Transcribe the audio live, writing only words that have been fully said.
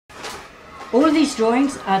All these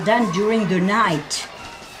drawings are done during the night.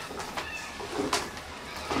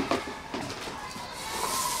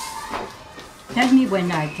 Tell me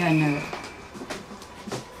when I can...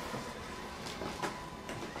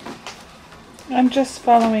 I'm just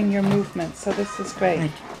following your movement, so this is great.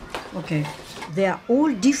 Right. Okay. They are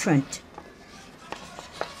all different.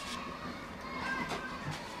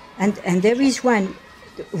 And there is one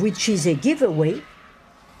which is a giveaway.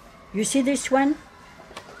 You see this one?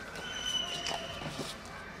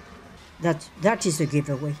 That is a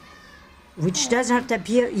giveaway, which does not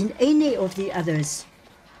appear in any of the others.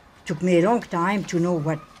 Took me a long time to know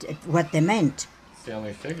what they meant. It's the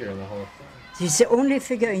only figure in the whole thing. It's the only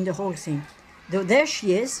figure in the whole thing. Though there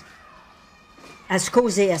she is, as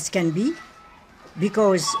cozy as can be,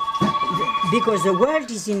 because the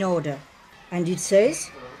world is in order. And it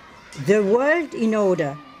says, "The world in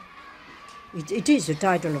order." It is the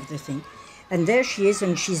title of the thing. And there she is,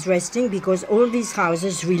 and she's resting because all these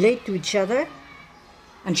houses relate to each other,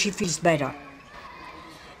 and she feels better.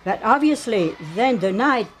 But obviously, then the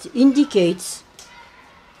night indicates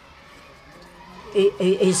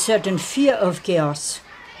a certain fear of chaos.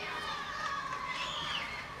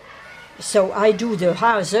 So I do the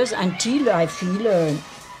houses until I feel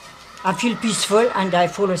peaceful and I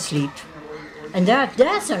fall asleep. And there are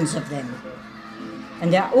dozens of them,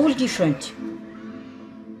 and they are all different.